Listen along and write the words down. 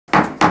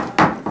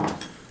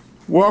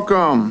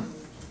Welcome.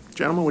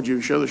 Gentlemen, would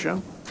you show the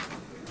show?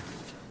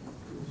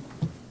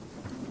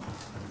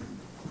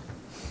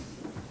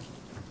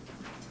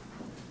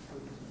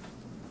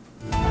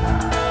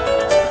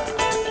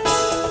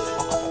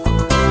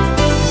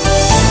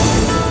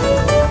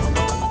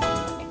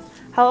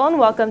 Hello and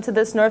welcome to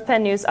this North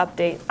Penn News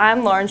Update.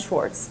 I'm Lauren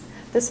Schwartz.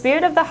 The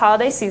spirit of the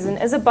holiday season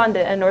is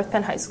abundant at North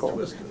Penn High School.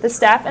 The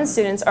staff and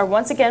students are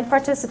once again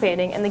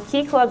participating in the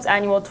Key Club's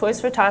annual Toys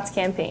for Tots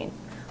campaign.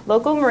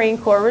 Local Marine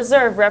Corps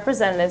Reserve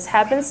representatives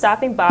have been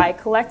stopping by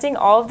collecting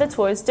all of the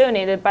toys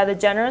donated by the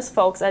generous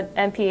folks at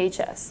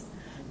NPHS.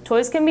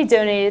 Toys can be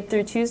donated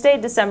through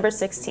Tuesday, December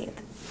 16th.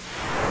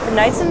 The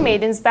Knights and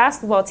Maidens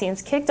basketball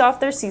teams kicked off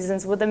their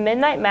seasons with a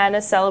Midnight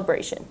Madness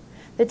celebration.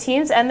 The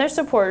teams and their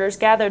supporters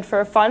gathered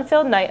for a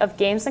fun-filled night of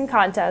games and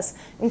contests,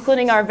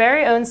 including our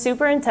very own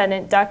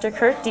superintendent, Dr.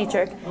 Kurt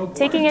Dietrich,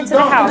 taking it to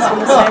the house in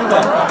the slam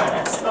dunk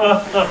contest.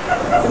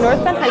 The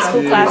North Penn High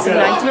School class of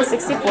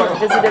 1964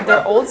 visited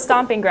their old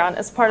stomping ground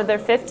as part of their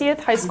 50th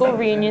high school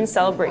reunion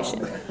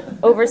celebration.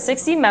 Over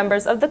 60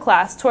 members of the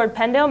class toured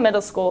Penndale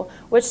Middle School,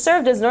 which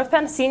served as North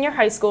Penn Senior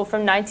High School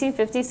from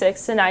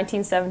 1956 to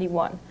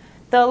 1971.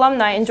 The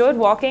alumni enjoyed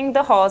walking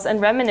the halls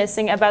and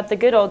reminiscing about the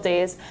good old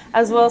days,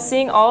 as well as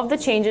seeing all of the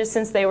changes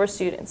since they were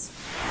students.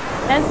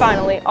 And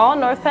finally, all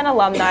North Penn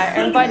alumni are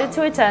invited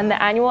to attend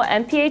the annual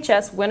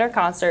NPHS Winter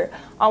Concert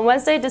on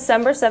Wednesday,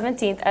 December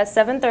 17th at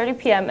 7:30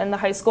 p.m. in the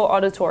high school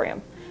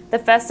auditorium. The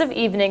festive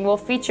evening will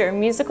feature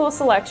musical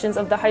selections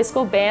of the high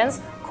school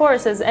bands,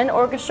 choruses, and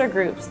orchestra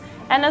groups,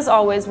 and as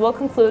always, will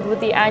conclude with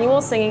the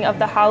annual singing of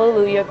the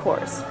Hallelujah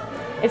Chorus.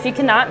 If you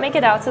cannot make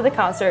it out to the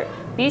concert,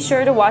 be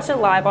sure to watch it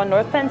live on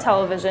North Penn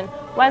Television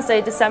Wednesday,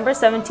 December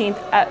 17th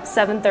at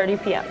 7:30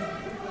 p.m.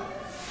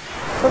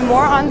 For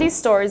more on these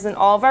stories and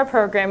all of our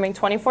programming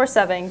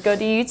 24/7, go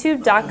to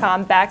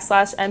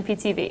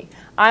youtube.com/NPTV.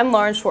 I'm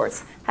Lauren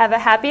Schwartz. Have a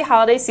happy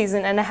holiday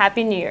season and a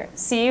happy new year.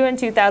 See you in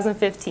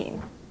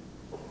 2015.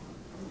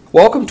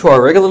 Welcome to our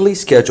regularly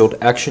scheduled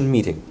action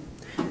meeting.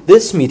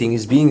 This meeting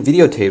is being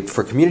videotaped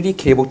for community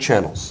cable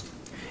channels.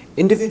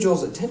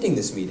 Individuals attending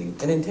this meeting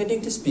and intending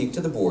to speak to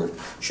the board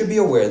should be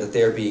aware that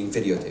they are being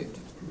videotaped.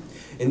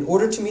 In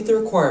order to meet the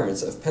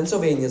requirements of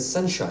Pennsylvania's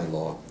Sunshine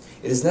Law,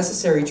 it is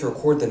necessary to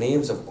record the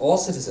names of all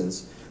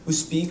citizens who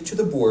speak to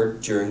the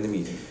board during the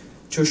meeting.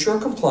 To assure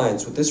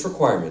compliance with this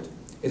requirement,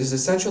 it is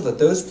essential that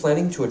those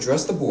planning to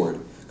address the board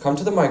come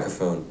to the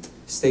microphone,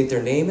 state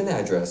their name and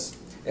address,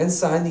 and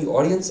sign the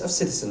Audience of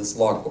Citizens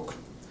logbook.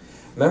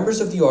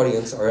 Members of the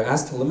audience are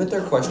asked to limit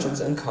their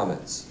questions and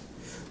comments.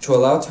 To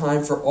allow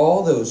time for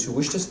all those who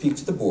wish to speak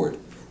to the board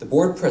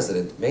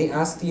president may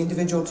ask the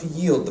individual to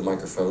yield the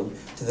microphone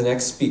to the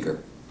next speaker.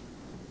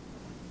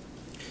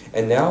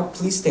 And now,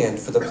 please stand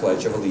for the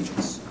Pledge of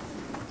Allegiance.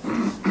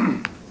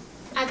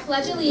 I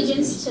pledge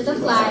allegiance to the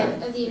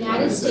flag of the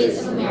United States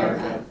of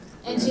America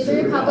and to the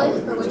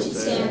republic for which it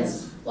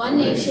stands, one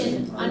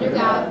nation, under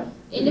God,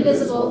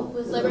 indivisible,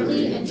 with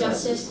liberty and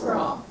justice for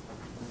all.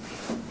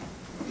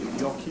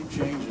 Y'all keep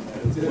changing that.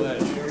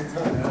 Pledge.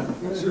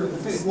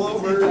 Slow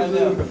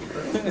version.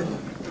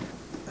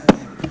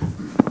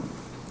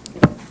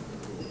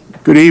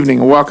 Good evening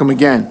and welcome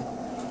again.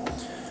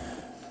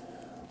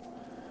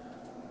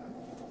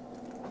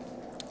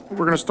 We're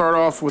going to start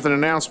off with an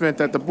announcement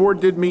that the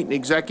board did meet in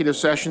executive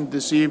session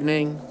this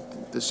evening,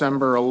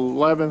 December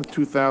 11th,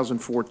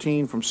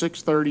 2014, from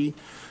 6:30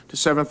 to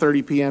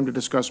 7:30 p.m. to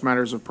discuss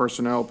matters of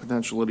personnel,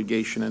 potential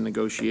litigation, and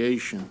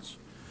negotiations.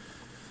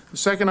 The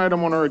second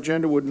item on our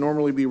agenda would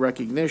normally be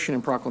recognition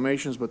and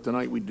proclamations, but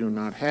tonight we do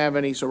not have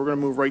any, so we're going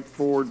to move right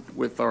forward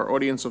with our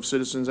audience of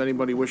citizens.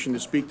 Anybody wishing to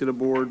speak to the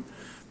board,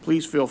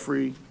 please feel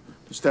free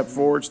to step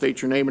forward,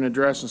 state your name and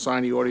address, and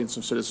sign the Audience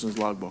of Citizens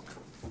logbook.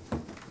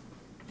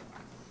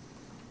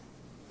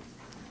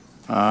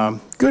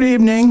 Good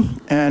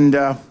evening, and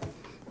I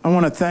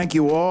want to thank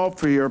you all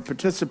for your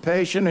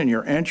participation and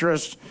your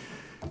interest.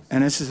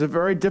 And this is a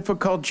very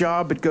difficult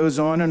job. It goes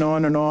on and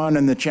on and on,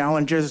 and the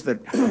challenges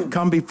that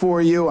come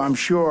before you, I'm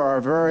sure,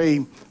 are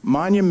very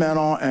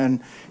monumental,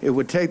 and it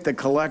would take the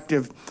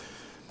collective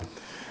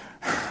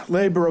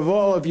labor of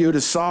all of you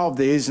to solve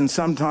these, and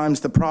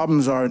sometimes the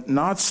problems are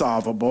not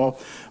solvable.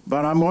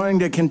 But I'm going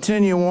to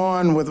continue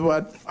on with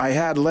what I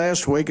had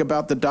last week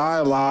about the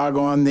dialogue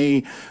on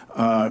the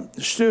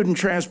student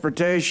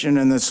transportation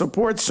and the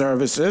support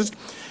services.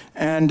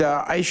 And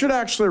I should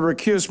actually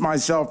recuse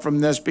myself from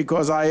this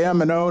because I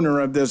am an owner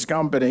of this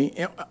company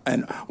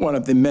and one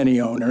of the many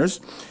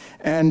owners.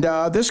 And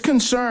this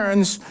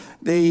concerns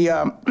the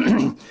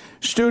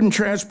student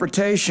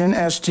transportation,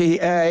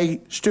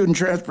 STA, student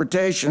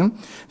transportation.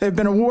 They've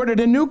been awarded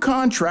a new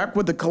contract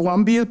with the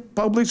Columbia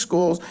Public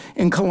Schools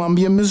in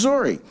Columbia,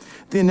 Missouri.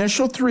 The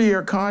initial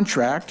 3-year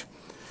contract,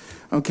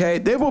 okay,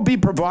 they will be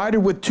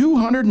provided with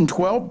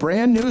 212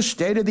 brand new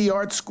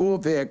state-of-the-art school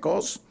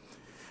vehicles,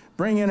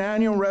 bringing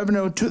annual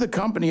revenue to the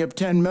company of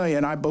 $10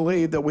 million. I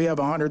believe that we have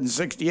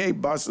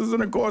 168 buses,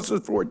 and it costs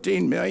us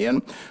 $14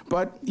 million.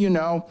 But, you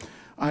know,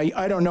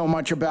 I don't know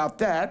much about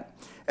that.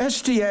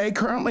 STA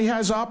currently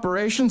has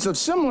operations of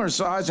similar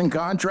size and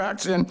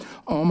contracts in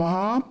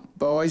Omaha,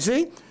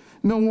 Boise,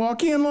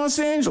 Milwaukee, and Los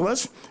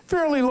Angeles,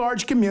 fairly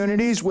large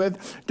communities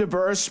with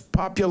diverse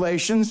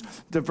populations,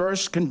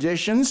 diverse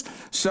conditions.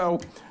 So,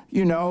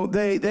 you know,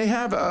 they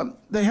have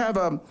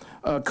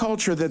a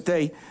culture that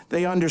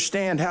they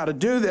understand how to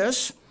do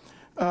this.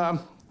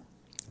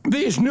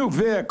 These new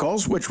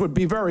vehicles, which would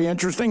be very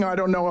interesting, I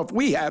don't know if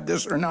we have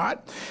this or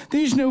not,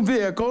 these new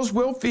vehicles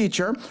will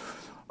feature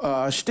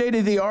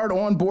state-of-the-art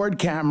onboard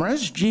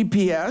cameras,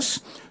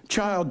 GPS,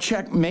 child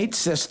checkmate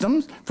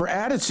systems for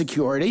added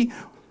security.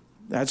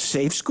 That's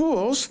safe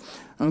schools,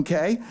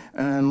 okay,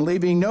 and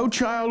leaving no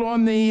child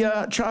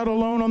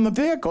alone on the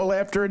vehicle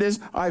after it is.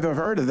 I've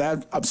heard of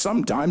that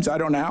sometimes. I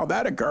don't know how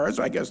that occurs.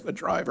 I guess the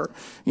driver,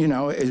 you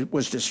know,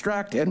 was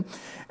distracted.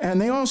 And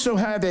they also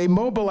have a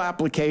mobile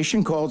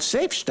application called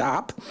Safe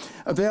Stop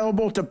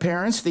available to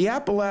parents. The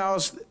app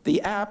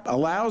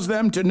allows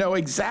them to know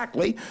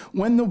exactly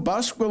when the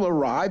bus will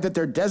arrive at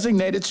their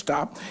designated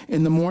stop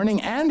in the morning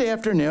and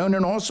afternoon,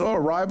 and also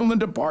arrival and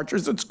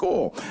departures at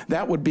school.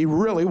 That would be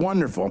really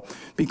wonderful,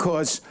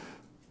 because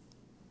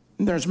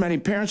there's many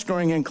parents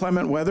during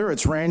inclement weather,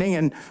 it's raining,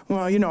 and,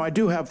 well, you know, I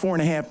do have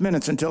 4.5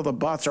 minutes until the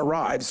bus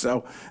arrives,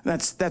 so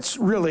that's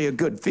really a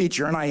good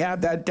feature, and I have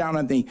that down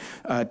in the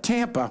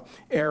Tampa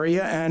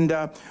area,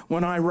 and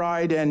when I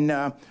ride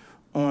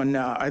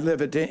I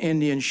live at the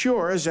Indian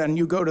Shores, and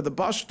you go to the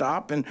bus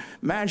stop, and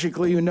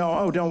magically you know,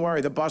 oh, don't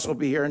worry, the bus will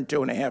be here in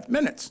 2.5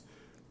 minutes.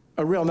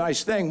 A real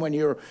nice thing when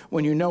you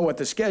know what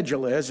the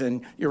schedule is,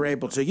 and you're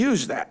able to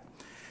use that.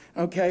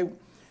 Okay.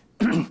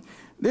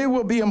 They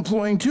will be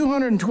employing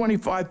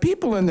 225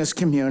 people in this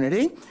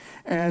community,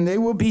 and they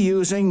will be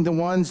using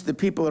the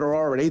people that are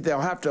already.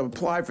 They'll have to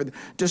apply for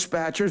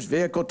dispatchers,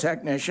 vehicle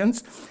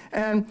technicians,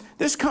 and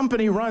this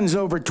company runs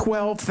over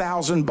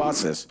 12,000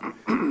 buses.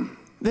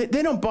 They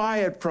don't buy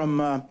it from,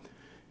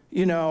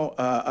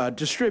 a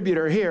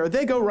distributor here.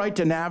 They go right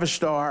to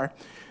Navistar.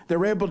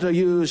 They're able to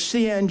use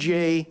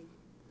CNG.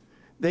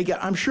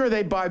 I'm sure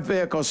they buy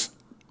vehicles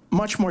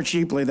much more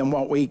cheaply than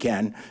what we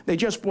can. They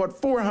just bought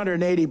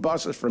 480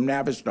 buses from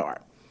Navistar,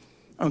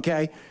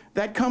 okay?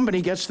 That company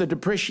gets the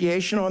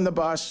depreciation on the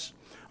bus.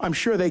 I'm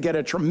sure they get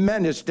a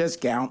tremendous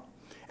discount,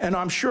 and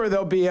I'm sure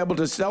they'll be able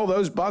to sell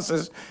those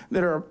buses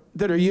that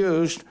are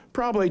used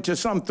probably to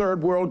some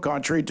third world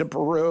country, to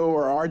Peru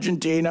or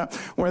Argentina,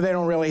 where they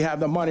don't really have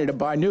the money to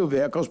buy new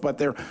vehicles, but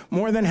they're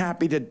more than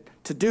happy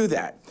to do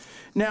that.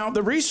 Now,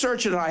 the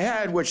research that I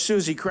had, which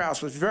Susie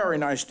Krause was very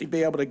nice to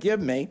be able to give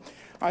me,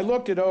 I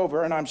looked it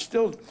over, and I'm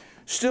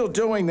still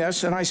doing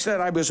this, and I said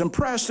I was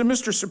impressed. And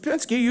Mr.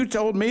 Sapinski, you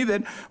told me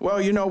that,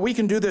 well, you know, we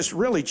can do this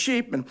really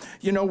cheap, and,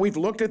 you know, we've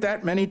looked at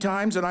that many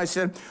times. And I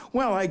said,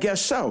 well, I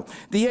guess so.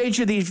 The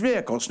age of these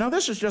vehicles. Now,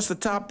 this is just the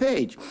top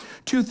page.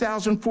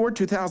 2004,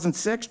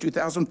 2006,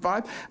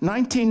 2005,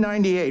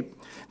 1998.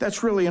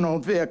 That's really an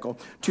old vehicle.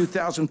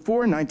 2004,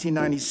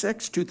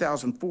 1996,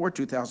 2004,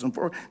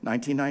 2004,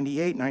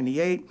 1998,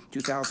 98,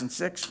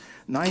 2006,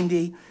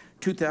 90,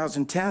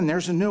 2010,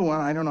 there's a new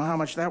one. I don't know how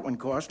much that one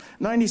cost.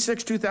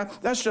 96,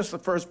 2000, that's just the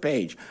first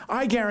page.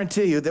 I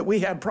guarantee you that we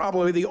had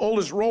probably the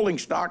oldest rolling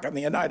stock in the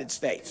United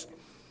States.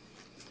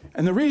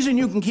 And the reason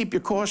you can keep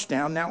your costs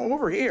down, now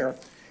over here,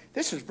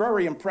 this is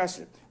very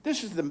impressive.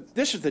 This is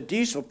the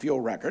diesel fuel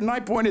record, and I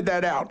pointed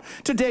that out.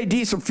 Today,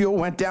 diesel fuel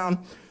went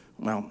down,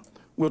 well,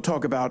 we'll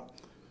talk about,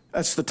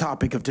 that's the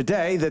topic of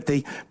today, that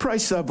the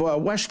price of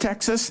West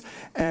Texas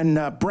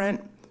and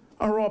Brent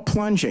are all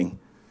plunging.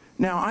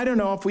 Now, I don't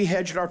know if we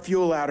hedged our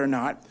fuel out or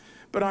not,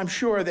 but I'm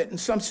sure that in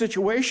some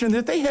situation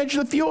that they hedge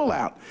the fuel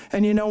out.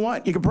 And you know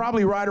what? You could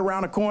probably ride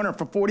around a corner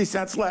for 40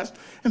 cents less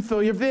and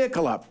fill your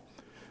vehicle up.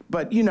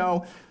 But, you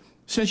know,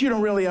 since you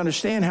don't really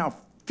understand how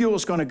fuel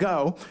is going to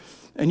go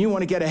and you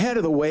want to get ahead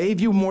of the wave,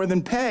 you more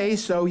than pay,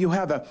 so you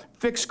have a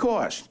fixed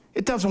cost.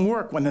 It doesn't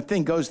work when the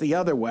thing goes the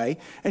other way,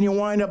 and you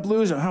wind up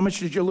losing. How much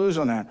did you lose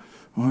on that?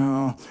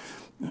 Well,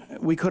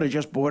 we could have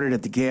just bought it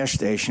at the gas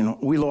station.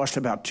 We lost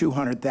about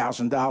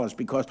 $200,000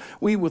 because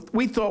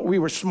we thought we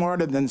were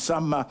smarter than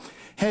some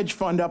hedge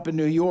fund up in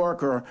New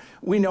York, or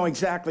we know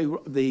exactly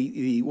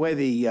the way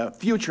the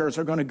futures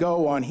are going to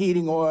go on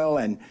heating oil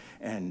and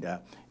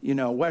you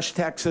know, West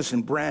Texas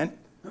and Brent.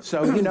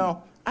 So, you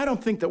know, I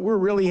don't think that we're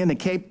really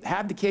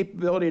have the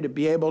capability to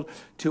be able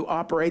to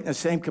operate in the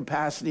same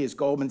capacity as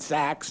Goldman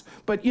Sachs.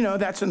 But, you know,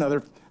 that's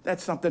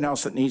something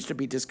else that needs to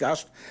be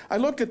discussed. I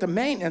looked at the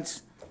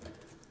maintenance.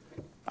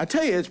 I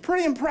tell you, it's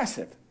pretty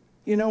impressive.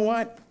 You know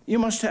what? You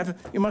must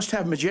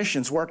have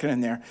magicians working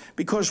in there,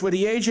 because with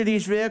the age of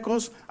these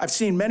vehicles, I've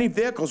seen many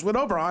vehicles with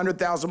over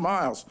 100,000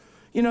 miles.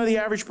 You know, the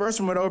average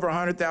person with over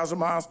 100,000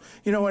 miles,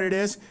 you know what it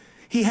is?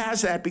 He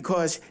has that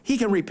because he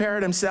can repair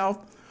it himself,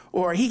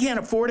 or he can't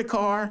afford a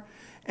car,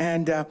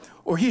 and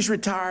or he's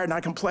retired and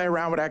I can play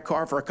around with that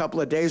car for a couple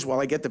of days while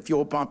I get the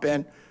fuel pump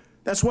in.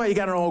 That's why you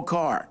got an old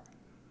car,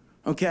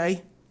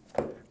 okay?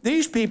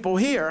 These people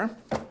here,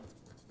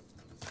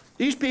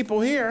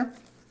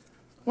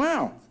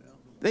 wow,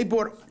 they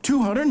bought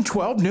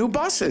 212 new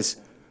buses.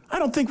 I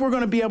don't think we're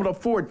going to be able to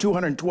afford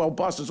 212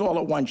 buses all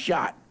at one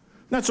shot,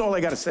 That's all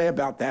I got to say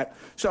about that.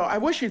 So I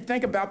wish you'd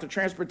think about the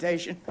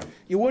transportation.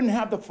 You wouldn't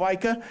have the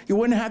FICA. You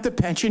wouldn't have the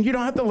pension. You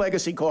don't have the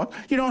legacy cost.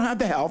 You don't have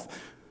the health.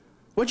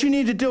 What you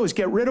need to do is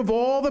get rid of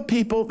all the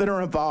people that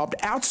are involved,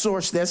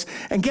 outsource this,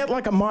 and get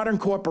like a modern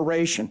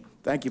corporation.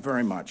 Thank you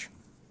very much.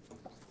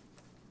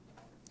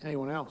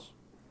 Anyone else?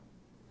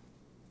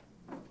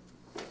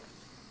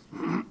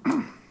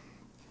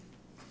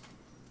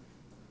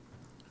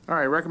 All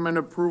right, recommend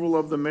approval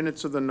of the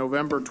minutes of the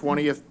November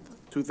 20th,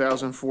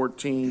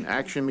 2014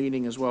 action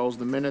meeting, as well as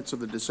the minutes of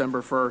the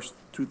December 1st,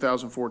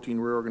 2014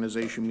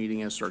 reorganization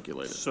meeting as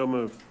circulated. So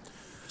moved.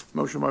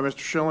 Motion by Mr.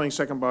 Schilling,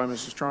 second by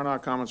Mrs.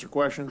 Charnock. Comments or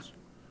questions?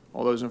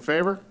 All those in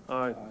favor?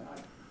 Aye.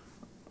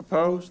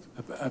 Opposed?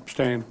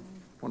 Abstain.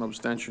 One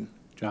abstention.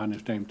 John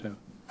abstained too.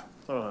 I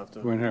don't have to.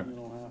 We're in here.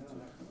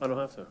 I don't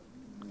have to.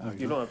 Oh,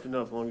 You don't have to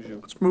know as long as you.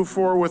 Let's move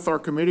forward with our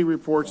committee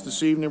reports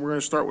this evening. We're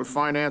going to start with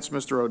Finance.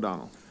 Mr.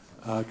 O'Donnell.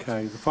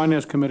 Okay, the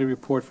Finance Committee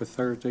report for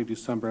Thursday,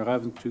 December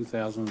 11th,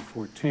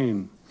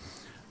 2014.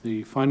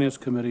 The Finance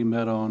Committee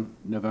met on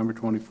November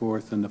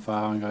 24th, and the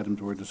following items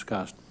were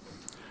discussed.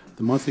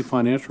 The monthly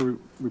financial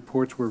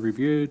reports were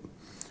reviewed.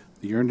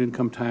 The earned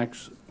income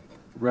tax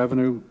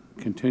revenue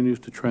continues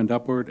to trend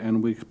upward,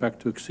 and we expect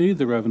to exceed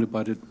the revenue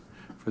budget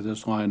for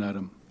this line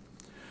item.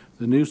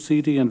 The new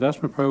CD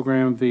investment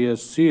program via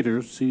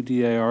CDARS,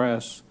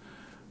 CDARS,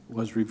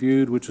 was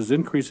reviewed, which is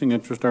increasing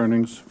interest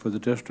earnings for the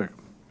district.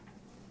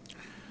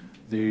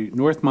 The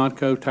North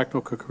Montco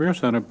Technical Career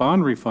Center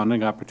bond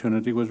refunding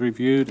opportunity was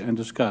reviewed and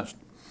discussed.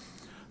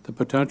 The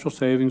potential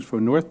savings for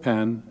North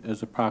Penn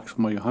is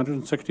approximately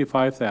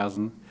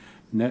 $165,000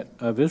 net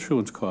of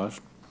issuance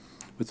costs,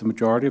 with the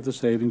majority of the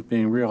savings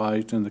being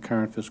realized in the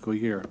current fiscal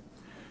year.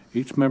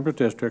 Each member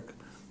district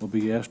will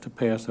be asked to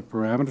pass a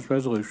parameters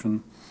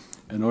resolution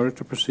in order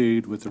to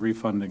proceed with the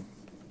refunding.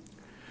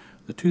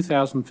 The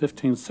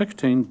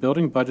 2015-16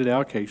 building budget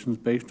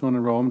allocations based on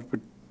enrollment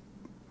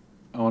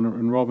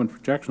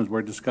projections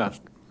were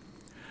discussed.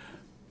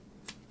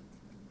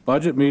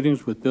 Budget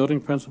meetings with building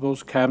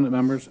principals, cabinet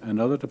members, and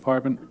other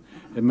department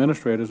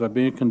administrators are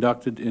being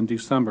conducted in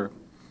December.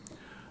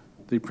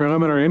 The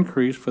preliminary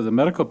increase for the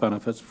medical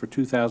benefits for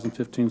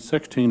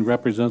 2015-16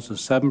 represents a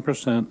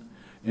 7%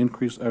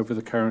 increase over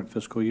the current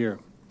fiscal year.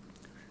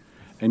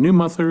 A new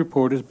monthly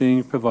report is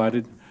being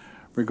provided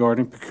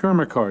regarding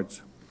procurement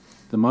cards.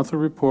 The monthly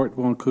report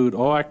will include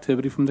all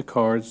activity from the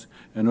cards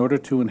in order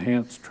to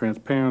enhance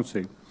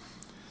transparency.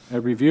 A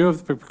review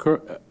of the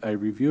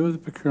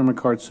procurement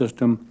card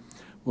system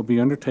will be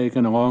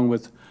undertaken along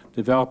with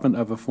development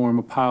of a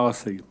formal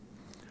policy.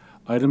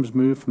 Items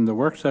moved from the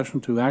work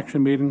session to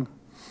action meeting,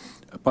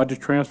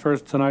 budget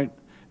transfers tonight,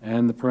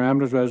 and the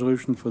parameters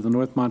resolution for the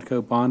North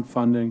Montco bond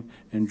funding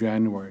in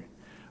January.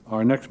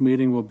 Our next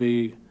meeting will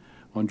be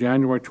on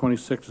January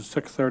 26th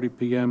at 6:30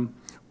 p.m.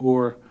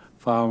 or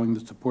following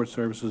the support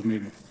services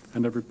meeting.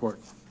 End of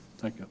report.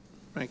 Thank you.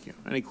 Thank you.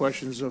 Any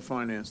questions of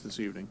Finance this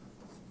evening?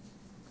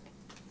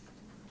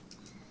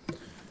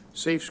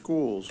 Safe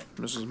Schools,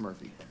 Mrs.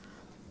 Murphy.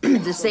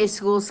 The Safe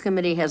Schools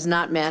Committee has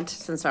not met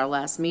since our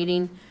last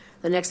meeting.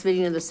 The next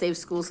meeting of the Safe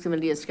Schools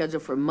Committee is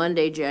scheduled for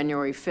Monday,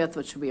 January 5th,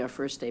 which will be our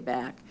first day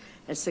back,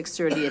 at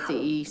 6:30 at the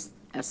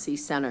ESC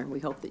Center. We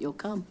hope that you'll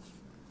come.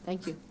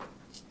 Thank you.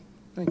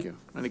 Thank you.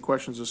 Any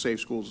questions of Safe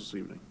Schools this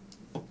evening?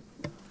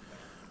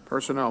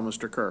 Personnel,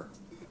 Mr. Kerr.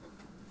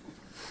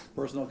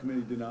 Personnel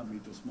Committee did not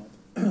meet this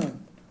month.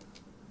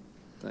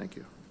 Thank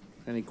you.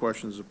 Any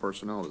questions of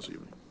personnel this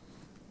evening?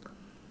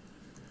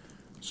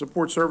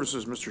 Support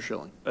Services, Mr.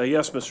 Schilling.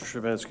 Yes, Mr.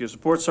 Stravinsky. The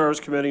Support Service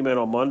Committee met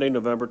on Monday,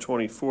 November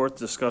 24th, to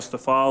discuss the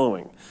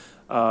following.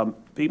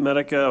 Pete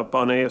Medica of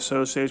Bonet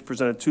Associates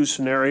presented two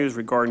scenarios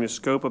regarding the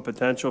scope of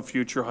potential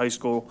future high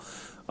school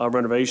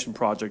renovation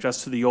project.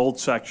 That's to the old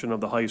section of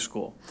the high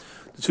school.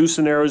 The two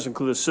scenarios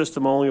include a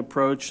system-only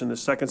approach, and the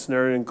second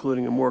scenario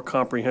including a more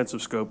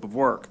comprehensive scope of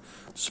work.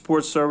 The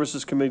Support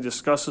Services Committee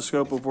discussed the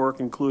scope of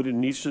work included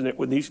in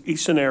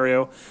each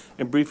scenario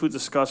and briefly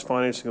discussed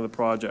financing of the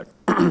project.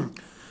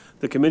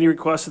 The committee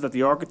requested that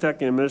the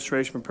architect and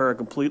administration prepare a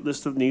complete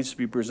list of needs to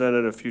be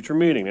presented at a future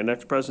meeting. The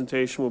next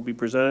presentation will be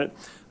presented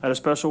at a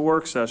special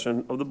work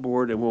session of the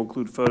board and will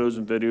include photos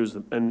and videos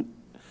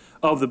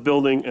of the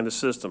building and the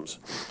systems.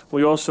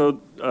 We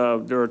also,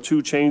 there are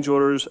two change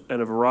orders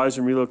and a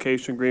Verizon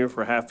relocation agreement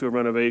for Hatfield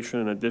renovation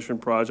and addition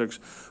projects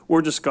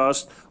were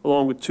discussed,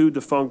 along with two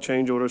defunct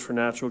change orders for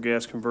natural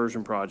gas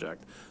conversion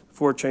project.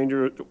 4 change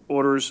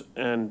orders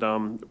and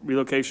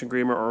relocation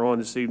agreement are on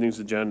this evening's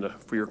agenda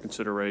for your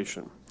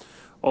consideration.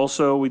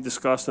 Also, we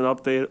discussed an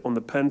update on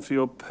the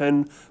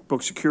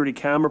Pennbrook security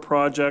camera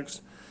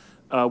projects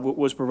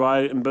was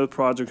provided, and both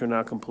projects are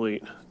now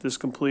complete. This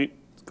completes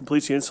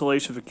the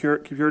installation of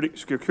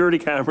security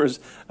cameras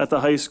at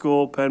the high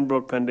school,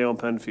 Pennbrook, Penndale, and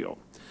Penfield.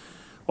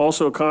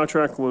 Also, a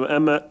contract with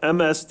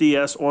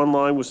MSDS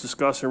Online was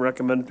discussed and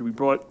recommended to be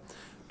brought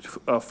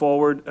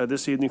forward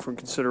this evening for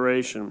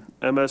consideration.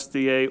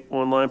 MSDA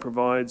Online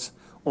provides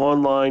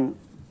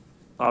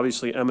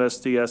obviously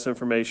MSDS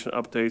information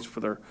updates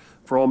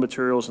for all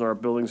materials in our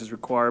buildings as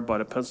required by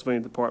the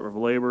Pennsylvania Department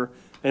of Labor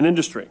and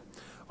Industry.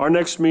 Our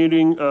next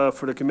meeting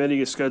for the committee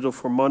is scheduled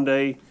for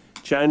Monday,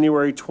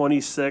 January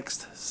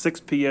 26th, 6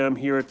 p.m.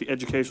 here at the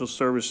Educational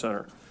Service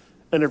Center.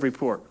 End of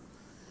report.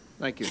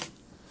 Thank you.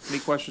 Any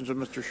questions of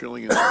Mr.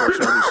 Schilling in support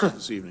services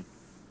this evening?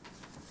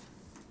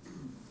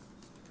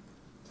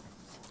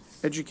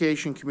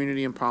 Education,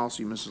 Community, and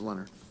Policy, Mrs.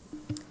 Leonard.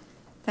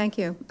 Thank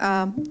you.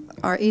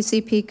 Our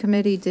ECP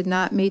committee did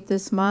not meet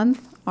this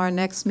month. Our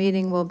next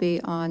meeting will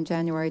be on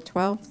January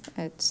 12th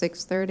at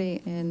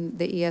 6:30 in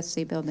the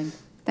ESC building.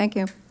 Thank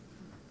you.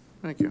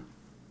 Thank you.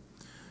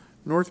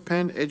 North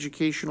Penn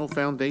Educational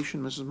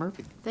Foundation, Mrs.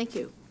 Murphy. Thank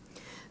you.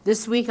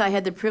 This week, I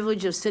had the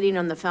privilege of sitting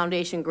on the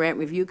Foundation Grant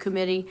Review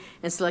Committee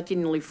and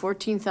selecting nearly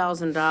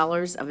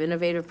 $14,000 of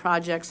innovative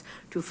projects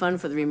to fund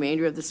for the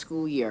remainder of the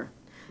school year.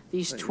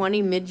 These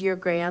 20 mid-year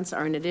grants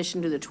are in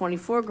addition to the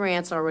 24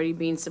 grants already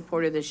being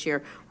supported this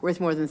year, worth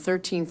more than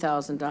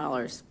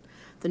 $13,000.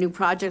 The new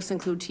projects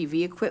include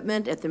TV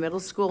equipment at the middle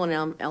school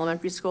and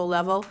elementary school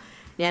level,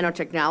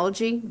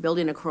 nanotechnology,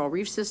 building a coral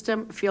reef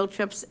system, field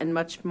trips, and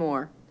much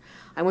more.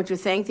 I want to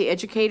thank the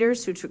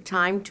educators who took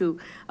time to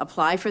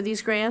apply for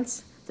these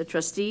grants, the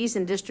trustees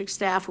and district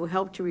staff who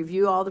helped to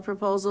review all the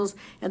proposals,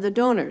 and the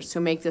donors who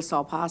make this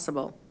all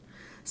possible.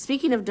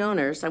 Speaking of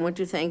donors, I want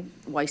to thank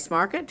Weiss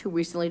Market, who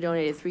recently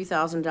donated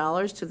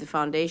 $3,000 to the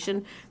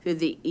foundation through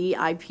the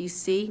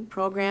EIPC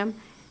program.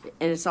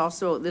 And it's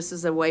also, this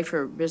is a way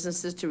for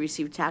businesses to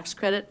receive tax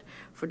credit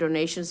for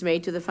donations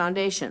made to the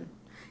foundation.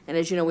 And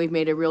as you know, we've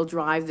made a real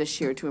drive this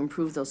year to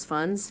improve those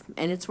funds,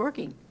 and it's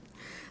working.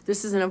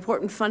 This is an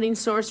important funding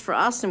source for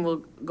us and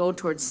will go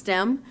towards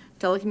STEM,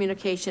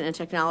 telecommunication, and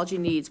technology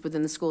needs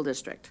within the school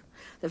district.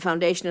 The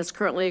foundation is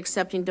currently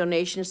accepting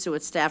donations to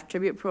its staff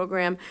tribute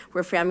program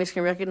where families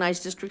can recognize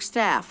district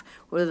staff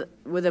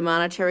with a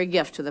monetary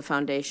gift to the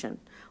foundation.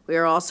 We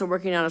are also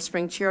working on a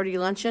spring charity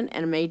luncheon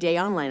and a May Day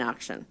online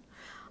auction.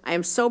 I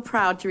am so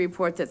proud to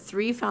report that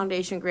 3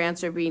 foundation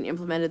grants are being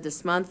implemented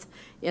this month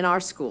in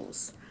our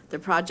schools. The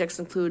projects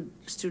include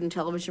student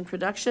television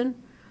production,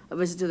 a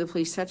visit to the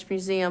Police Touch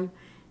Museum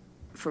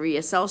for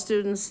ESL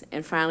students,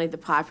 and finally the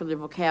popular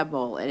vocab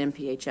bowl at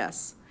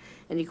NPHS.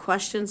 Any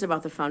questions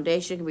about the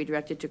foundation can be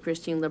directed to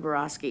Christine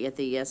Liberoski at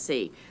the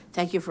ESC.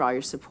 Thank you for all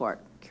your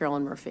support.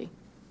 Carolyn Murphy.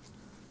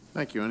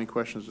 Thank you. Any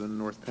questions on the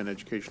North Penn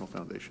Educational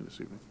Foundation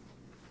this evening?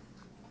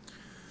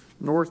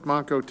 North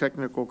Monco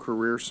Technical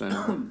Career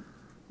Center,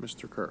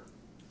 Mr. Kerr.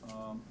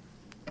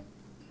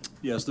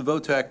 Yes, the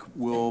VOTEC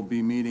will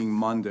be meeting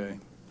Monday,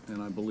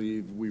 and I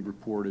believe we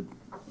reported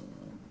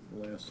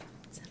the last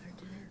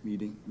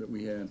meeting that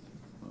we had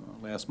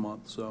last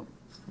month. So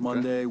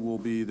Monday will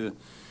be the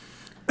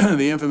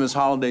infamous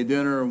holiday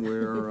dinner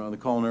where the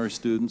culinary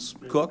students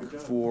cook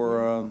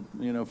for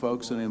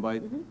folks, and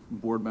invite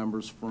board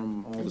members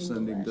from all the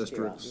sending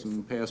districts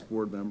and past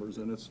board members,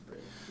 and it's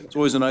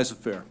always a nice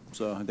affair.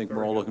 So I think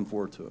we're all looking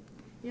forward to it.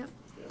 Yep.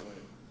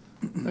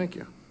 Thank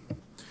you.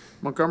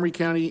 Montgomery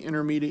County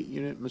Intermediate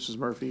Unit, Mrs.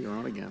 Murphy, you're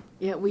on again.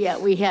 Yeah,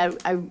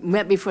 I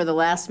met before the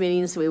last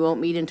meeting, so we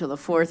won't meet until the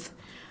 4th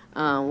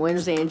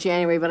Wednesday in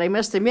January, but I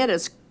must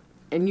admit,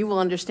 and you will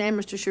understand,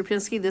 Mr.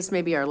 Sierpinski, this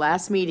may be our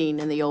last meeting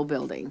in the old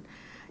building.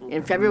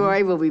 In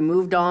February, we'll be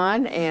moved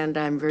on, and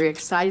I'm very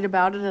excited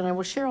about it, and I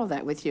will share all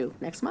that with you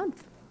next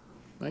month.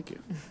 Thank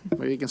you.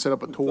 Maybe you can set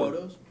up a tour.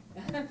 Photos?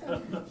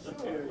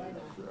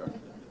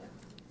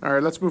 All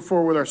right, let's move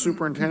forward with our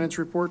superintendent's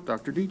report.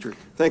 Dr. Dietrich.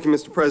 Thank you,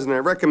 Mr. President. I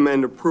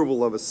recommend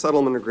approval of a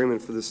settlement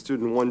agreement for the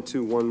student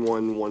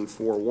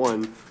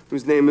 1211141,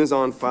 whose name is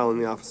on file in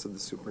the office of the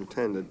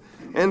superintendent,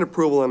 and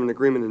approval of an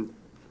agreement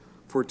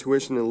for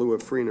tuition in lieu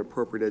of free and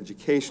appropriate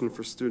education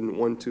for student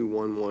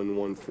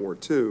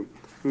 1211142,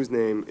 whose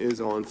name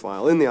is on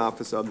file in the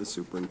office of the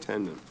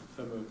superintendent.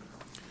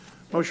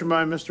 Motion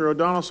by Mr.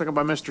 O'Donnell, second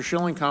by Mr.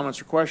 Schilling.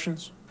 Comments or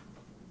questions?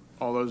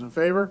 All those in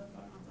favor?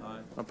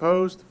 Aye.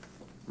 Opposed?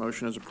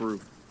 Motion is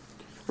approved.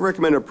 I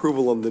recommend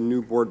approval of the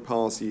new board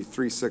policy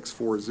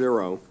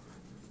 3640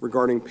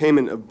 regarding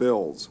payment of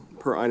bills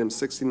per item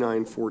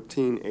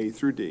 6914A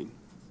through D.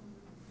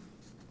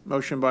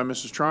 Motion by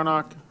Mrs.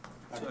 Charnock.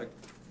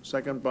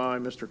 Second by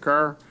Mr.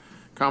 Kerr.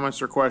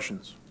 Comments or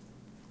questions?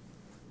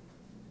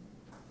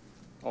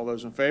 All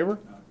those in favor?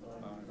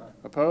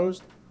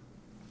 Opposed?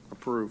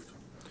 Approved.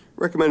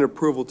 Recommend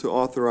approval to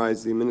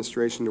authorize the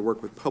administration to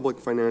work with Public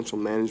Financial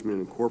Management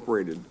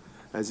Incorporated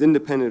as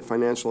independent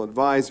financial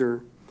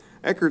advisor,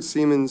 Eckert,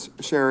 Siemens,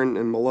 Sharon,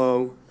 and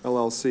Mallow,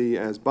 LLC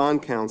as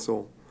bond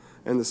counsel,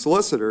 and the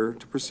solicitor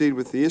to proceed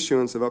with the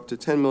issuance of up to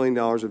 $10 million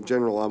of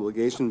general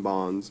obligation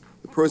bonds,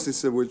 the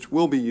proceeds of which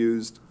will be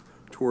used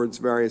towards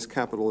various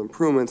capital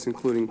improvements,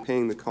 including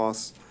paying the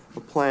costs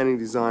of planning,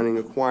 designing,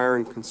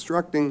 acquiring,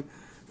 constructing,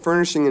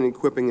 furnishing, and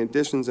equipping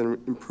additions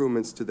and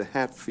improvements to the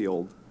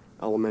Hatfield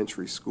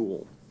Elementary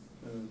School.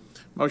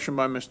 Motion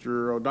by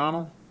Mr.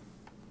 O'Donnell.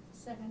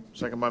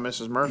 Second by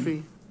Mrs.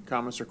 Murphy.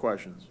 Comments or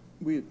questions?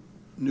 We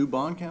new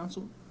bond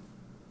counsel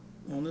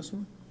on this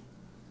one?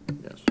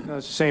 Yes. No,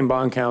 it's the same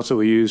bond counsel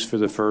we used for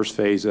the first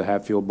phase of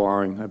Hatfield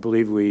borrowing. I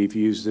believe we've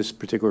used this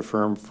particular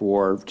firm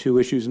for 2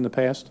 issues in the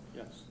past.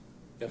 Yes.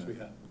 Yes, we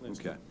have.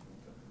 Okay.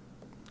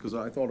 Because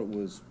I thought it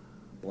was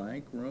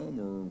blank, Rome,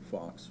 or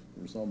Fox,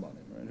 or somebody,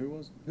 right?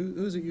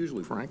 Who's it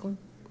usually? Franklin?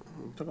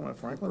 Talking about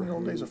Franklin, the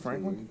old days of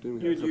Franklin? You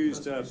had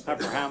used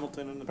Pepper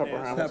Hamilton in the Pepper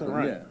past. Hamilton, Pepper,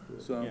 right. yeah,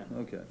 so, Yeah.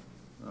 okay,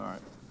 all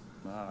right.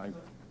 I've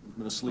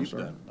been asleep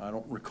then, I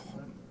don't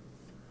recall.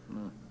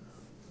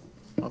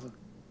 Nothing?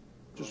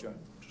 Just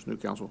new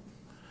council.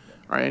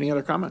 All right, any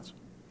other comments?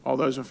 All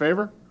those in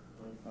favor?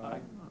 Aye.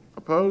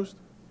 Opposed?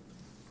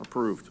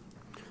 Approved.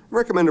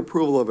 Recommend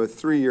approval of a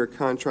 3-year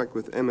contract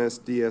with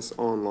MSDS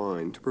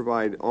Online to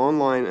provide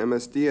online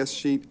MSDS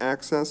sheet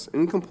access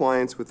in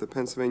compliance with the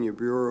Pennsylvania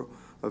Bureau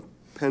of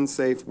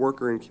PenSafe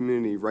Worker and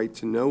Community Right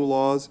to Know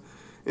laws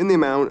in the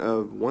amount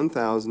of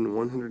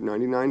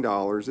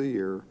 $1,199 a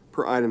year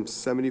per item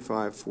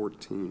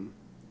 7514.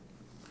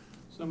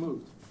 So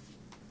moved.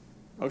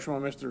 Motion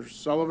by Mr.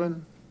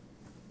 Sullivan,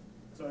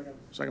 Second.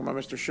 second by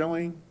Mr.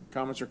 Schilling.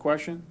 Comments or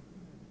question?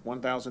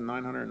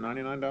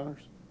 $1,999?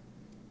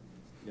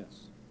 Yes.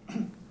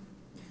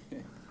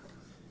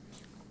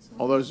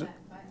 All those,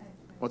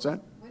 what's that?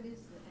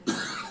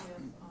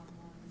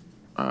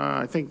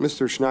 I think,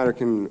 Mr. Schneider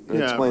can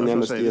yeah, explain the I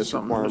was gonna say, this is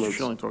MSDS something Mr. requirements.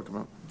 Schilling talked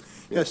about.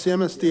 Yes, the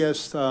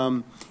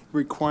MSDS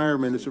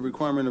requirement is a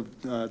requirement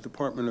of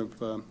Department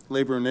of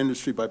Labor and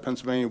Industry by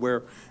Pennsylvania,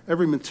 where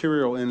every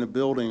material in a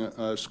building,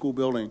 a school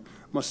building,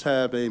 must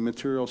have a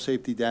material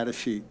safety data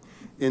sheet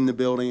in the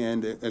building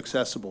and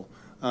accessible.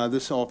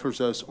 This offers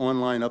us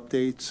online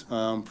updates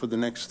for the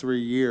next 3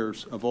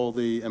 years of all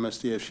the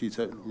MSDS sheets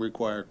that are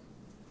required.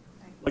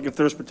 Like if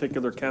there's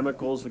particular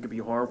chemicals that could be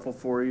harmful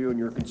for you and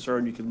you're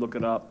concerned, you can look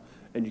it up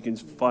and you can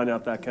find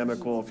out that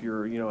chemical if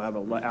you're, have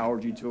an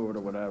allergy to it or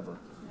whatever.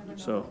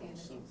 So,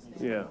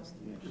 yeah.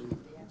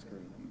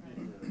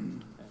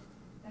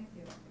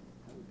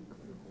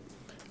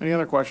 Any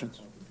other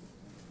questions?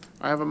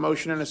 I have a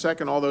motion and a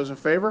second. All those in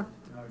favor?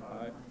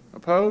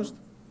 Opposed?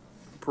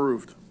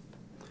 Approved.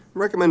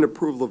 Recommend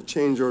approval of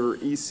change order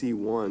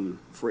EC1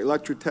 for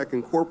Electric Tech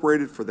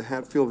Incorporated for the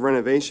Hatfield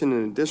renovation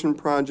and addition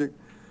project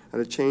at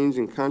a change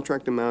in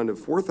contract amount of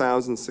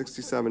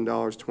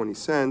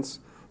 $4,067.20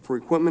 for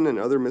equipment and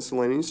other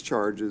miscellaneous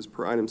charges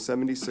per item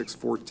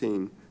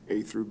 7614,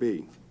 A through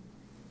B.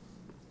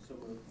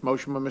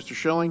 Motion by Mr.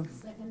 Schilling.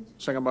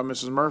 Second by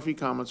Mrs. Murphy.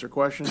 Comments or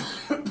questions?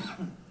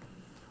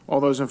 All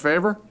those in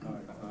favor?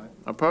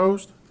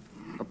 Opposed?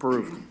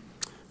 Approved.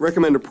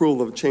 Recommend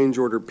approval of change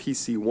order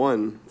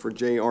PC1 for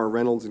J.R.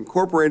 Reynolds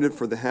Incorporated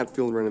for the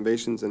Hatfield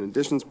renovations and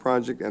additions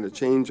project at a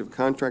change of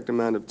contract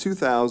amount of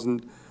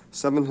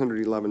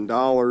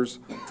 $2,711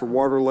 for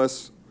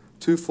waterless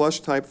 2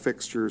 flush-type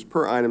fixtures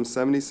per item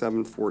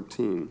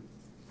 7714.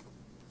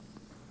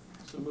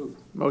 So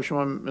moved. Motion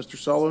by Mr.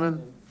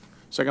 Sullivan,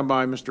 second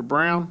by Mr.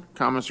 Brown.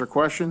 Comments or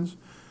questions?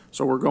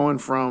 So we're going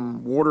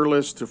from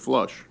waterless to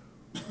flush.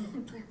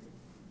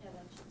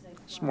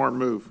 Smart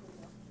move.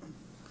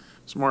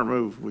 Smart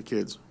move with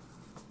kids.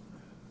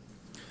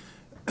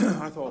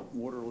 I thought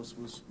waterless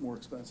was more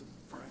expensive,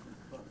 frankly.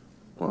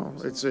 Well,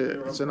 it's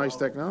a nice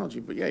technology,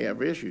 but yeah, you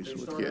have issues They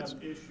with started kids.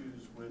 having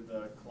issues with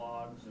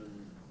clogs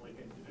and a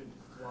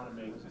lot of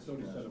maintenance.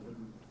 Somebody said it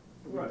wouldn't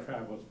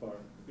travel as far.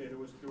 Yeah, there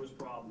was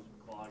problems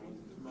with clogging.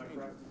 Am I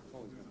correct?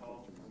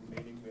 Recall,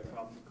 meeting, we had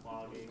problems with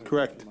clogging.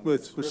 Correct.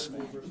 With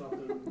Crystals or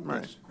something.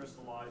 Right.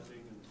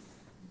 Crystallizing.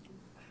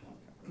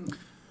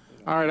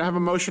 All right, I have a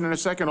motion and a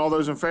second. All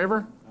those in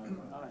favor?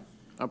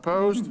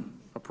 Opposed?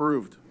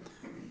 Approved.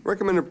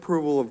 Recommend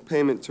approval of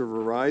payment to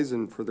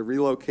Verizon for the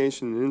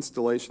relocation and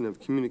installation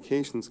of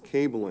communications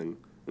cabling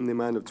in the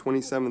amount of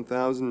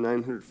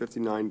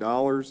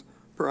 $27,959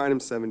 per item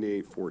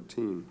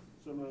 7814.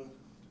 So moved.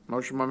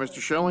 Motion by Mr.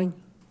 Schilling.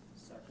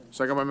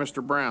 Second by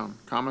Mr. Brown.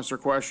 Comments or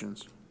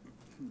questions?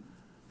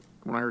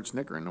 When I heard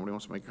snickering, nobody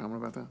wants to make a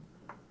comment about that?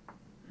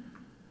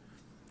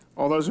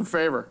 All those in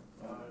favor?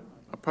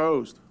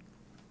 Opposed?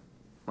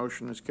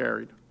 Motion is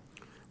carried.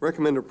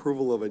 Recommend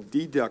approval of a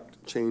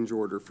deduct change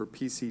order for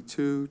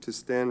PC2 to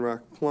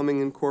Stanrock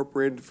Plumbing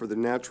Incorporated for the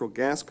natural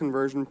gas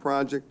conversion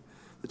project.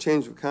 The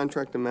change of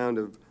contract amount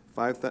of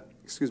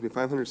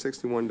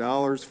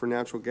 $561 for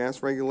natural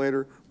gas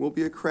regulator will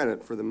be a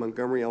credit for the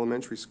Montgomery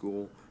Elementary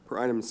School per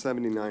item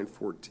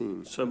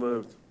 7914. So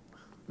moved.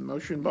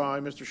 Motion by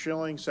Mr.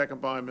 Schilling,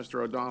 second by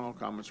Mr. O'Donnell.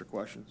 Comments or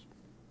questions?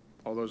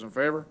 All those in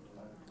favor?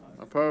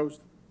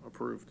 Opposed?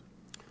 Approved.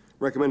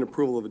 Recommend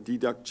approval of a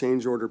deduct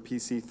change order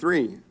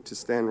PC3 to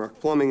Stanrock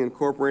Plumbing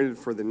Incorporated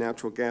for the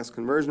natural gas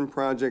conversion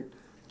project.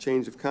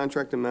 Change of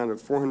contract amount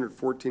of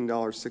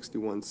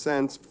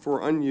 $414.61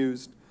 for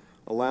unused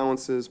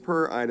allowances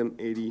per item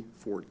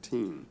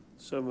 8014.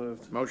 So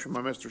moved. Motion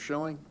by Mr.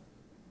 Schilling,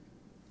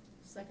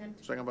 Second?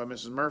 second by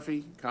Mrs.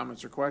 Murphy.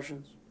 Comments or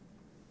questions?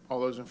 All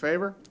those in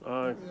favor?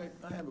 Aye.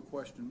 I have a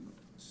question.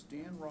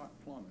 Stanrock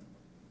Plumbing,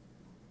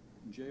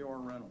 J.R.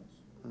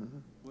 Reynolds.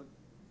 What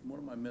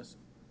am I missing?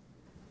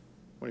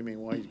 What do you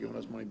mean, why he's giving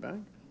us money back?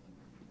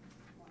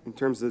 In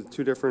terms of the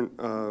two different,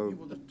 Well,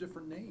 there's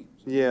different names.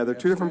 yeah, they're You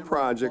two have different Stanrock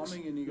projects.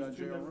 Plumbing and you got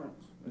J.R.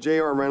 Reynolds.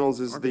 J.R. Reynolds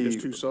is Aren't they just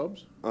the two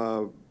subs?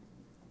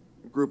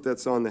 group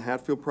that's on the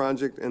Hatfield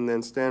project, and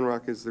then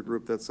Stanrock is the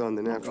group that's on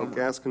the natural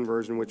gas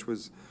conversion, which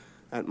was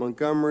at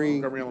Montgomery.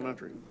 Montgomery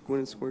Elementary.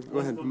 Gwinnett Square, go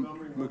ahead.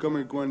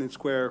 Montgomery Gwinnett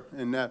Square,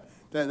 and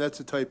that's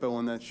a typo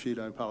on that sheet.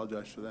 I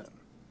apologize for that.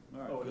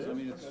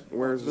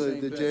 Where's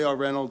The J.R.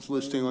 Reynolds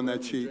listing on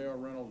that sheet. J.R.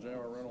 Reynolds,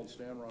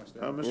 Stan Rock,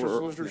 Mr.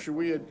 Solicitor, should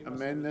we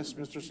amend this,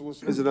 Mr.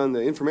 Solicitor? Is it on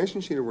the information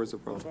sheet, or where's the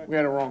problem? We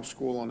had a wrong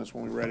school on this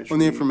when we read it. On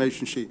the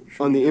information sheet.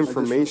 On the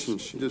information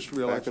sheet, just back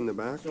realized. in the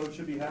back? So it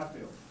should be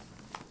Hatfield.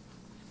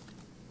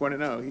 Want to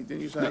know,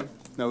 didn't you say?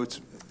 No, it's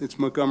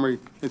Montgomery,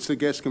 it's the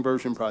gas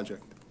conversion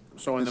project.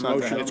 So in the It's not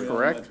motion, that. it's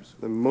correct?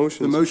 The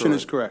motion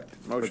is correct.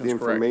 But Motion's the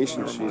correct.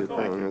 information sheet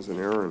apparently has an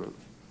error in it.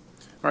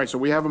 All right, so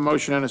we have a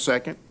motion and a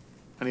second.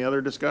 Any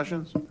other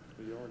discussions?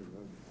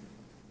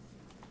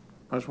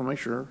 I just want to make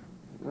sure.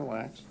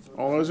 Relax.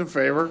 All those in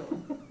favor?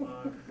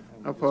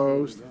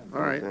 Opposed?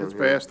 All right, it's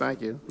passed,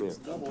 thank you. Yeah.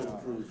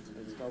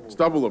 It's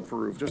double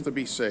approved, just to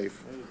be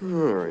safe. All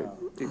right.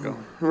 Keep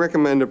going.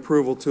 Recommend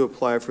approval to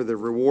apply for the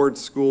Reward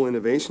School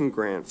Innovation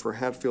Grant for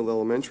Hatfield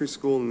Elementary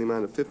School in the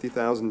amount of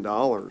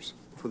 $50,000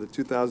 for the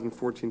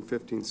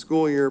 2014-15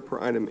 school year per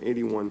item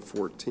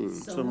 8114.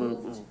 So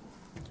moved.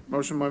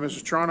 Motion by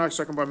Mrs. Charnock,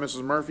 second by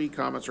Mrs. Murphy.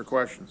 Comments or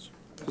questions?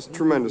 Just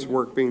tremendous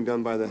work being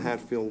done by the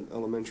Hatfield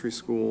Elementary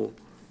School,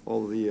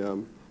 all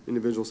the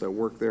individuals that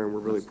work there, and we're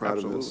really proud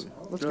of this.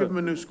 Absolutely. Let's give them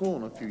a new school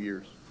in a few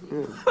years.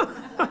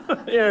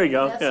 There you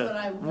go,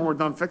 yeah. When we're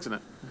done fixing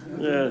it.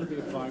 Yeah.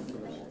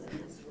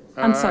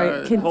 I'm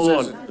sorry, can, Hold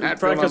on. Hatfield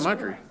Frank has-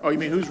 Elementary. Oh, you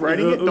mean who's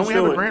writing it? Who's Don't we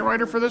have a doing it? grant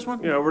writer for this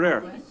one? Yeah, over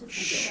there.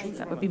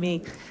 that would be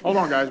me. Hold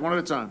on, guys, one at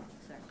a time.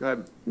 Go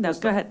ahead. No,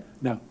 go ahead.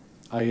 No,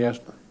 I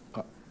asked,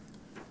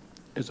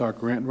 is our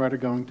grant writer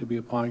going to be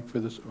applying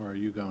for this, or are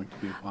you going to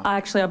be applying?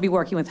 Actually, I'll be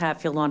working with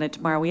Hatfield on it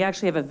tomorrow. We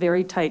actually have a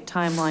very tight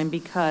timeline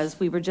because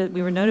we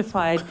were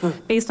notified,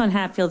 based on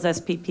Hatfield's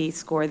SPP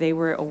score, they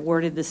were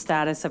awarded the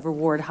status of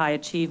Reward High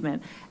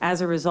Achievement.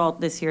 As a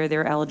result, this year,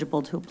 they're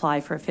eligible to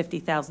apply for a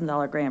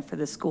 $50,000 grant for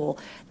the school.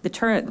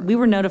 We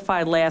were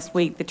notified last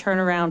week, the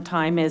turnaround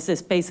time is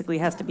this basically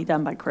has to be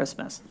done by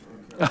Christmas.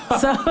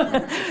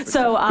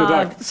 So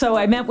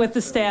I met with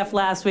the staff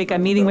last week.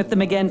 I'm meeting with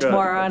them again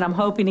tomorrow, and I'm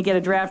hoping to get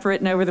a draft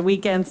written over the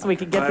weekend so we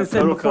can get this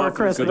in before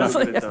Christmas.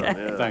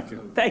 Thank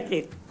you. Thank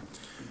you.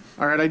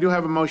 All right, I do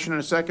have a motion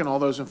and a second. All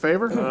those in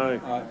favor?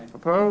 Aye.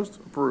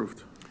 Opposed?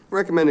 Approved.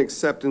 Recommend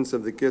acceptance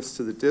of the gifts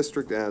to the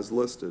district as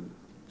listed.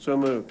 So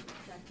moved.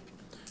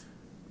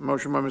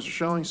 Motion by Mr.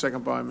 Schilling,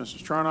 second by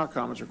Mrs. Charnock.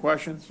 Comments or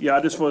questions? Yeah,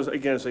 I just want to,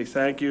 again, say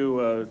thank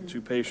you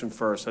to Patient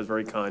First. That's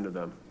very kind of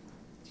them.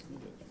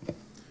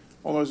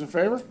 All those in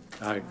favor?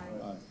 Aye.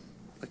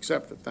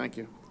 Accepted, thank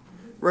you.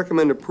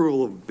 Recommend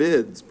approval of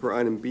bids per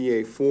item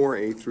BA4,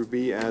 A through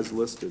B as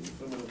listed.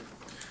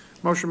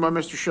 Motion by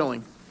Mr.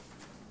 Schilling,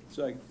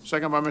 Second.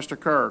 second by Mr.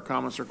 Kerr.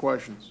 Comments or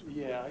questions?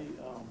 Yeah, I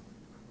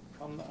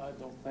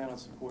don't plan on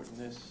supporting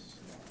this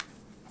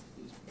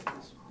bid.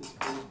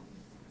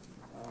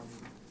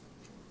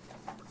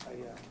 I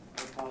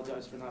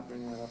apologize for not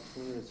bringing that up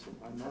sooner, it's in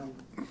my mind.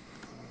 I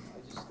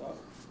just thought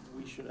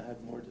we should have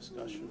had more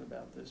discussion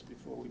about this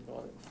before we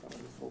brought it in front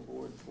of the full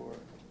board for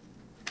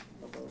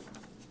a vote.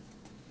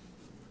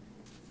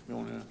 You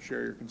want to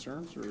share your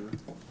concerns, or?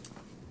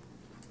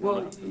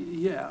 Well,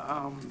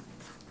 yeah,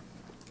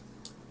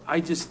 I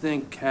just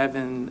think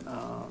having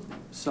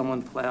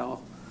someone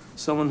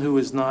who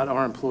is not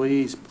our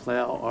employees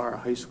plow our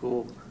high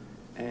school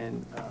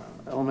and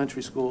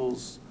elementary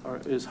schools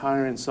is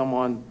hiring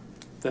someone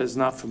that is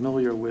not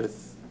familiar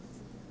with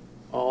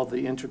all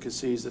the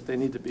intricacies that they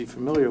need to be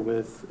familiar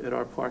with at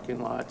our parking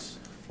lots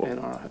and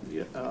our.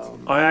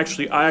 I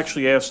actually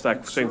asked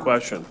that same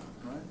question.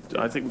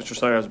 I think Mr.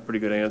 Snyder has a pretty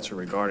good answer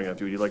regarding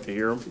that. Would you like to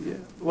hear him? Yeah.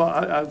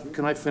 Well,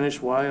 can I finish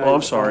why? Oh,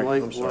 I'm sorry.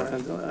 I'm sorry.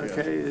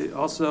 Okay.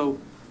 Also,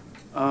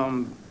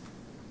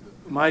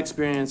 my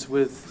experience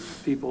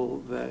with people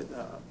that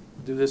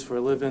do this for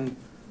a living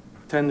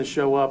tend to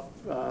show up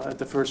at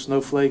the first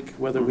snowflake,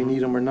 whether we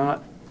need them or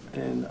not,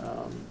 and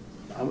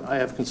I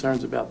have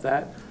concerns about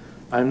that.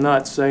 I'm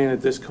not saying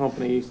that this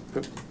company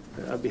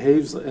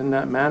behaves in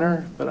that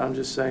manner, but I'm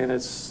just saying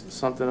it's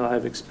something that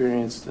I've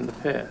experienced in the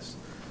past.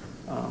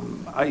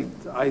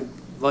 I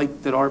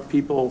like that our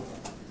people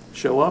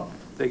show up,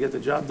 they get the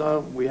job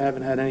done. We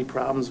haven't had any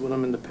problems with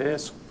them in the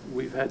past.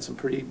 We've had some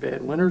pretty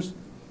bad winters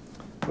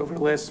over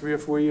the last 3 or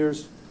 4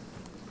 years,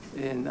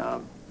 and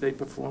they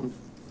performed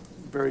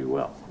very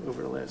well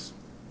over the last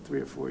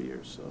 3 or 4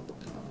 years. So,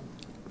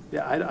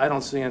 yeah, I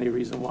don't see any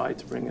reason why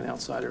to bring an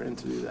outsider in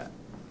to do that.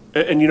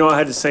 And you know, I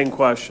had the same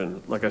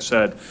question, like I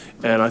said,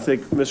 and I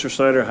think Mr.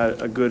 Snyder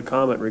had a good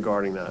comment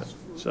regarding that,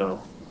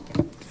 so.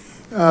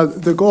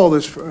 The goal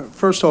is,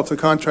 first off, the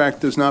contract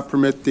does not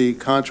permit the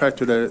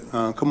contractor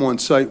to come on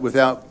site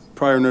without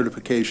prior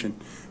notification.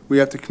 We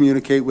have to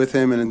communicate with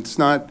him, and it's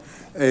not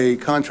a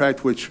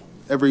contract which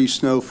every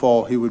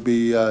snowfall he would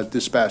be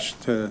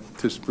dispatched to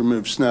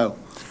remove snow.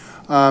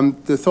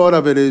 The thought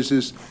of it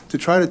is to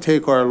try to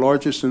take our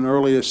largest and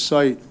earliest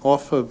site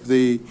off of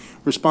the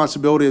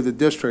responsibility of the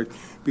district,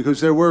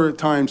 because there were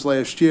times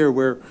last year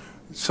where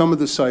some of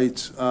the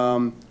sites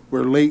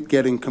were late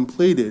getting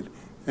completed,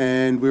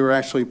 and we were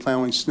actually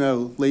plowing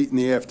snow late in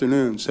the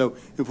afternoon. So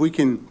if we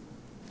can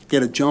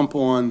get a jump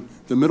on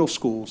the middle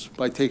schools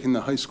by taking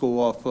the high school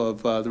off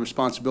of the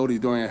responsibility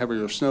during a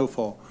heavier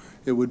snowfall,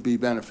 it would be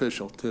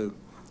beneficial to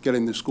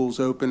getting the schools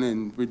open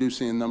and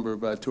reducing the number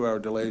of 2-hour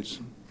delays.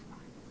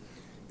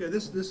 Yeah,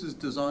 this is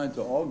designed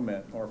to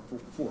augment our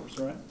force,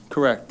 right?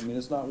 Correct. I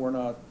mean, we're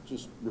not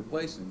just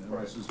replacing them.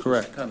 This is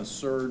Correct. just kind of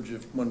surge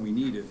when we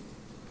need it,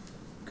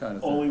 kind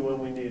of thing. Only when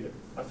we need it.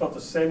 I felt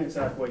the same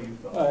exact way you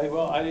felt.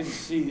 Well, I didn't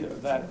see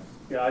that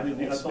Yeah, I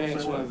didn't, I felt the same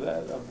expansion way. of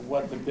that, of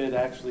what the bid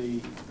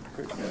actually.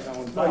 I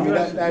mean,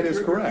 that is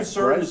Your correct,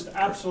 concern right? is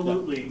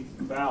absolutely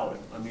valid.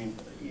 I mean,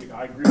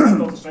 I agree, I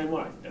felt the same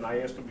way, and I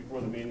asked him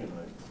before the meeting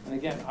tonight. And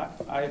again,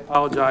 I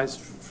apologize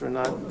for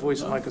not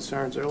voicing my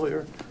concerns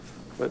earlier,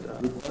 but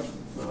No,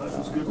 that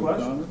was a good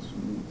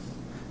question.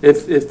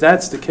 if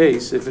that's the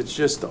case, if it's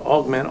just to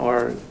augment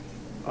our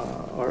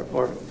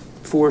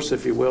force,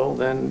 if you will,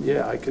 then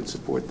yeah, I could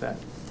support that.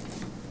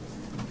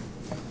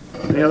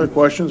 Any other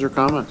questions or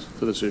comments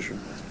to this issue?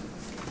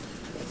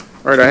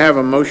 All right, I have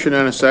a motion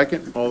and a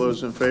second. All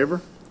those in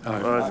favor?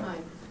 Aye.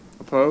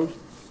 Opposed?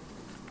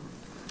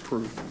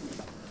 Approved.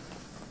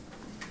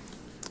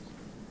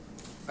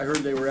 I heard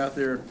they were out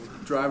there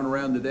driving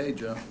around today,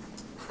 Joe,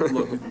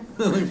 looking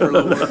for a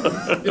little work.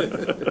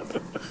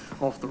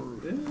 Off the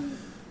roof.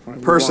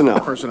 Personnel.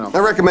 Personnel. I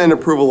recommend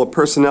approval of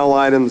personnel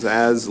items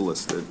as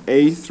listed,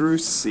 A through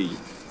C.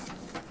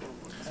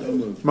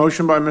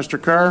 Motion by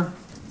Mr. Kerr,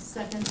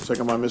 Second.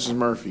 second by Mrs.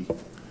 Murphy.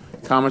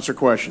 Comments or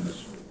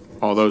questions?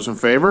 All those in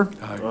favor?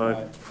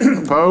 Aye.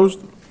 Opposed?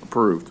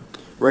 Approved.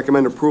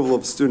 Recommend approval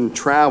of student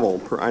travel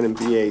per item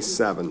BA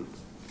 7.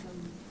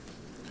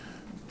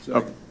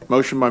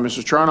 Motion by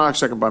Mrs. Charnock,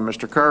 second by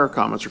Mr. Kerr.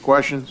 Comments or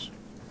questions?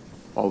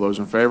 All those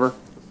in favor?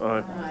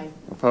 Aye. Aye.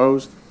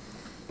 Opposed?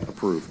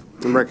 Approved.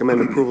 And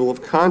recommend approval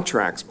of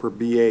contracts per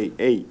BA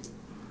 8,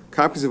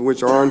 copies of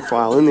which are on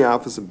file in the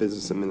Office of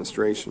Business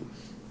Administration.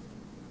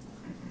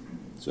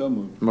 So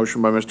moved.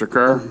 Motion by Mr.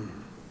 Kerr,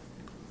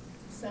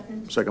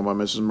 Second. second by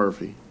Mrs.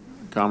 Murphy.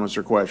 Comments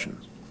or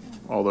questions?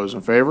 All those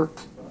in favor?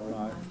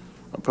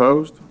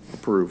 Opposed?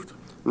 Approved.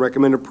 And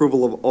recommend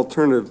approval of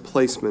alternative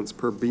placements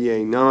per BA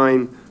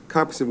 9,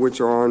 copies of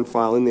which are on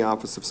file in the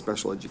Office of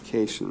Special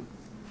Education.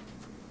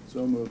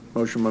 So moved.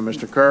 Motion by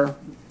Mr. Kerr.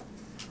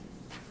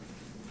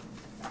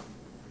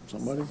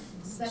 Somebody?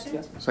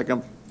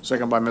 Second.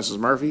 Second by Mrs.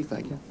 Murphy.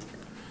 Thank you.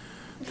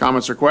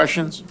 Comments or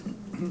questions?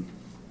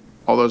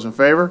 All those in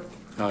favor?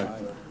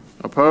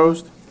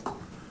 Opposed?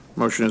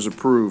 Motion is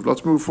approved.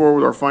 Let's move forward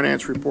with our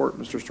finance report.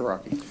 Mr.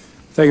 Starocki.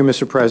 Thank you,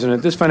 Mr.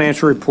 President. This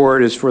financial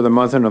report is for the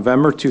month of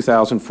November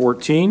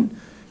 2014.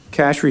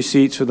 Cash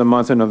receipts for the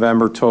month of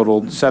November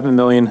totaled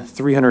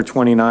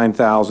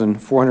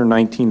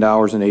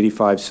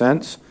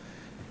 $7,329,419.85.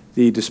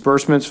 The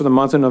disbursements for the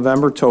month of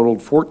November totaled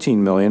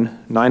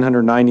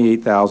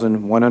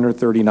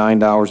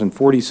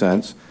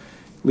 $14,998,139.40,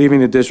 leaving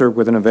the district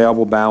with an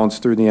available balance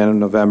through the end of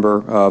November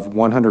of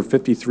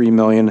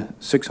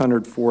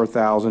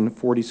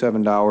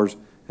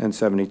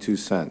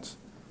 $153,604,047.72.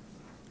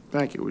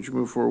 Thank you. Would you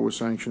move forward with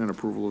sanction and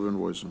approval of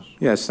invoices?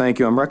 Yes, thank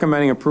you. I'm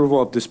recommending approval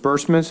of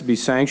disbursements to be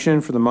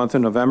sanctioned for the month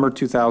of November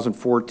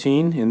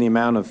 2014 in the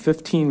amount of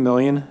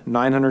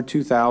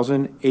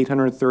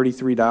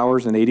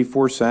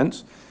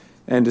 $15,902,833.84,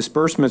 and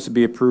disbursements to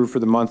be approved for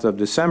the month of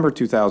December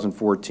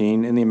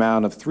 2014 in the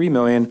amount of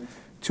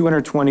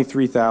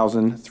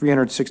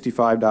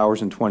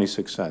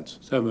 $3,223,365.26.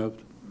 So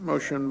moved.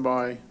 Motion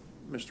by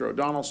Mr.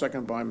 O'Donnell,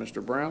 second by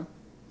Mr. Brown.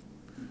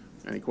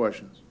 Any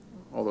questions?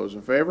 All those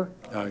in favor?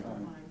 Aye.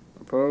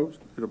 Opposed?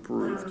 It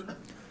approved.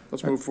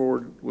 Let's move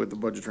forward with the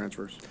budget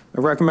transfers.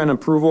 I recommend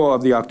approval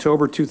of the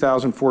October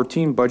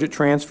 2014 budget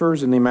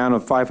transfers in the amount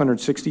of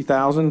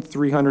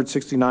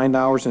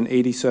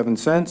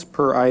 $560,369.87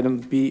 per item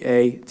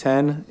BA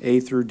 10,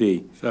 A through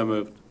D. So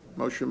moved.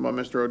 Motion by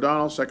Mr.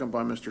 O'Donnell, second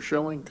by Mr.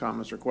 Schilling.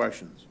 Comments or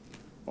questions?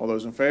 All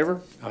those in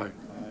favor? Aye.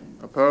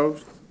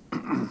 Opposed?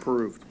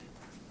 Approved.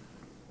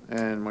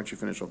 And once you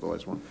finish up the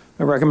last one.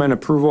 I recommend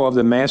approval of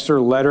the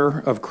master letter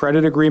of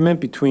credit agreement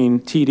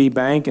between TD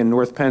Bank and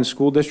North Penn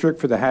School District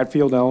for the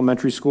Hatfield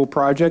Elementary School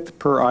project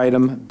per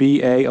item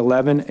BA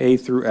 11, A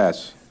through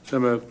S. So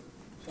moved.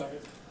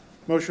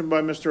 Motion by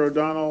Mr.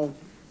 O'Donnell,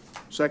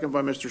 second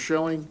by Mr.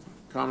 Schilling.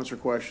 Comments or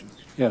questions?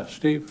 Yeah,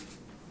 Steve,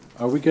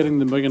 are we getting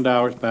the $1 million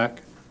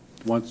back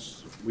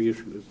once we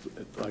issue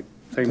it, like,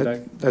 same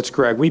day? That's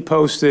correct. We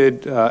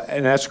posted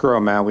an escrow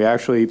amount. We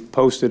actually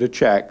posted a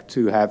check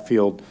to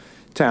Hatfield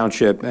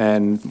Township,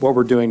 and what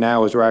we're doing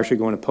now is we're actually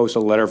going to post a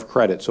letter of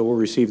credit. So we'll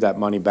receive that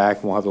money back,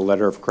 and we'll have the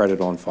letter of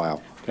credit on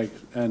file. Okay,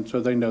 and so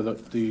they know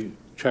that the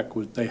check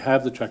was, they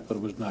have the check, but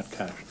it was not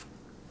cashed.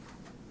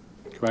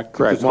 Correct?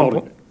 Correct. Just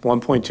holding it.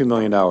 $1.2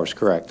 million,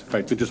 correct.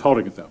 Right, they're just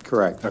holding it though?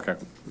 Correct. Okay.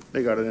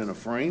 They got it in a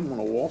frame on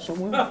a wall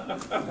somewhere?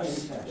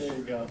 There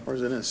you go. Or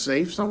is it in a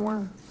safe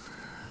somewhere?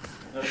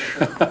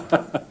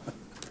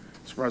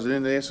 Surprised they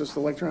didn't ask us to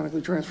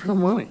electronically transfer the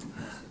money.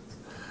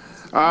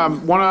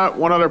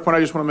 One other point I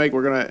just want to make,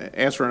 we're going to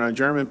ask for an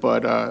adjournment,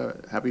 but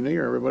Happy New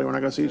Year, everybody. We're not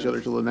going to see each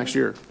other till the next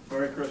year.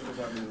 Merry Christmas,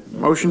 Happy New Year.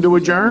 Motion to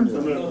adjourn?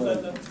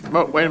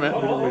 Oh, wait a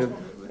minute.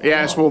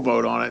 Yes, we'll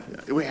vote on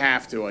it. We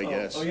have to, I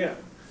guess. Oh, yeah.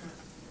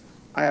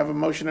 I have a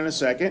motion and a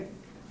second.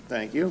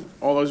 Thank you.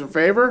 All those in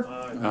favor?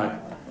 Aye.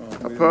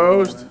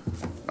 Opposed?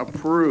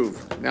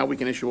 Approved. Now we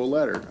can issue a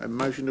letter. A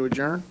motion to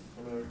adjourn?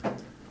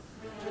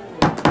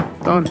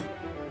 Done.